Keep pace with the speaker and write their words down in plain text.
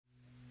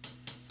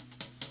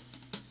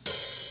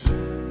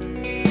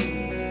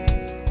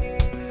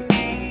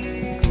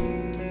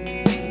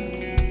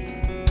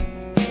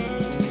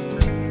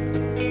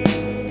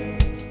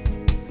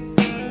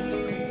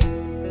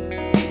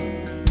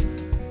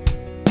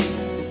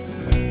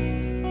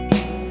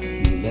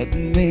let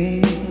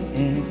me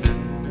in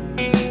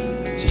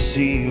to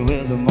see you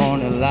in the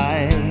morning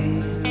light,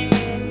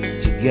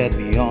 to get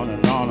me on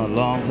and on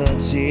along the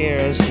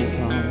tears to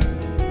come,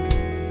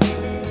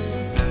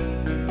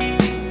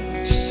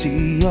 to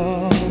see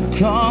you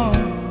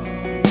come.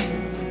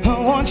 I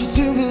want you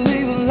to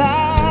believe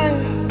alive,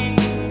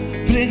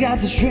 but I got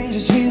the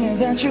strangest feeling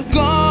that you're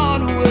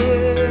gone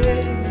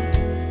away.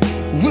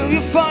 Will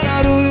you find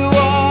out who you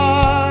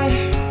are?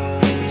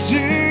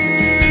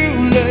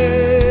 Too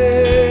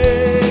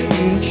late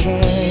to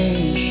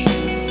change.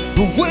 I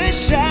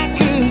wish I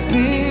could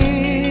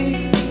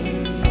be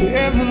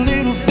every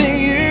little thing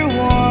you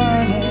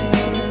wanted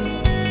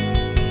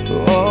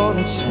all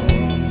the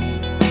time.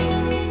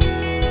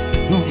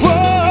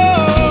 Whoa.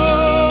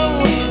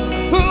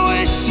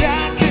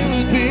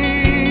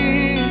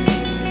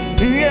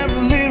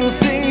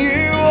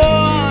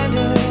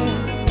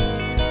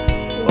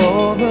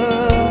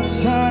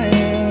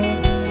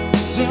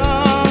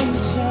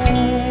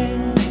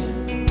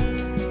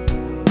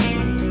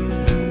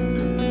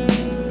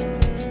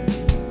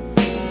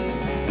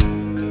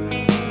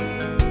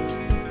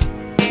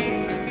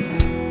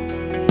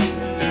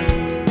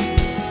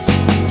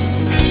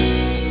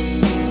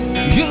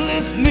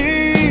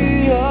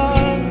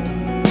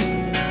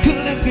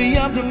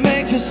 To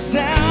make a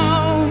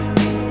sound,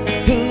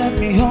 let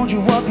me hold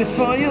you up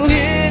before you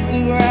hit the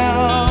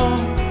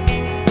ground.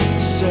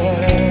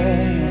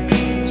 Say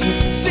to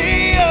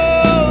see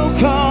you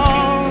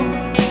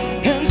come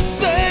and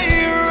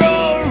say you're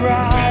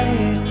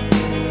alright,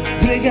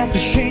 but I got the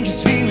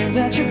strangest feeling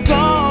that you're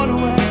gone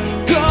away,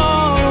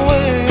 gone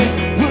away.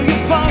 Will you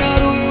find out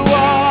who you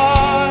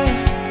are?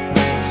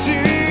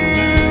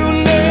 Too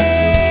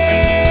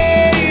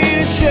late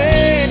to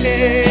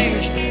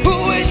change.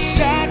 Wish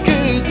I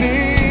could be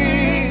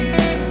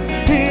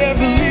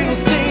every little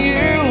thing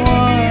you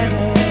wanted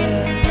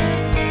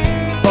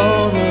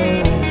all the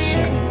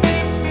time.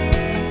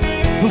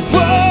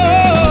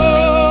 Whoa,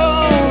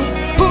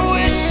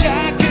 wish I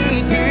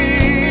could be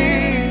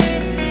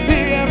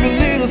every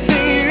little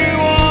thing you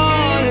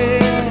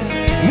wanted,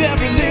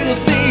 every little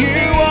thing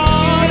you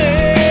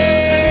wanted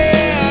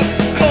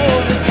all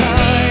the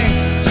time.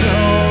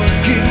 Don't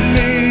give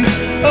me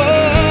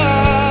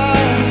up.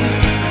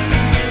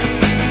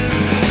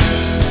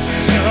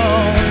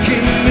 Don't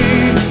give me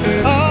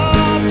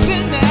up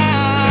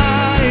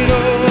tonight, oh.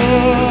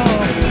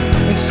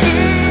 And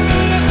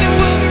soon nothing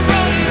will be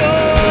running, oh.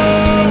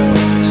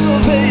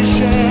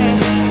 Salvation,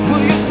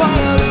 will you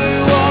find out who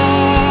you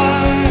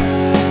are?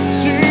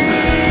 Too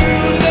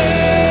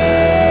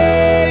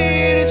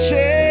late to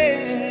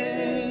change.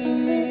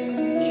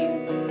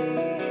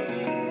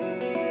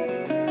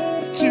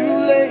 Too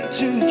late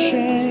to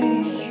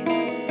change.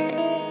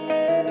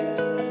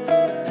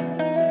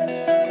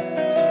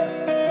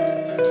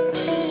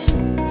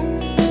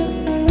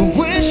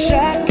 Wish I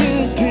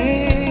could be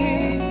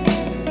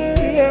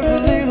every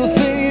little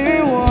thing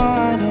you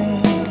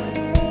wanted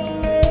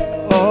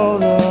all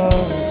the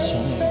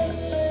time.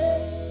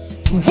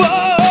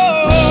 Whoa.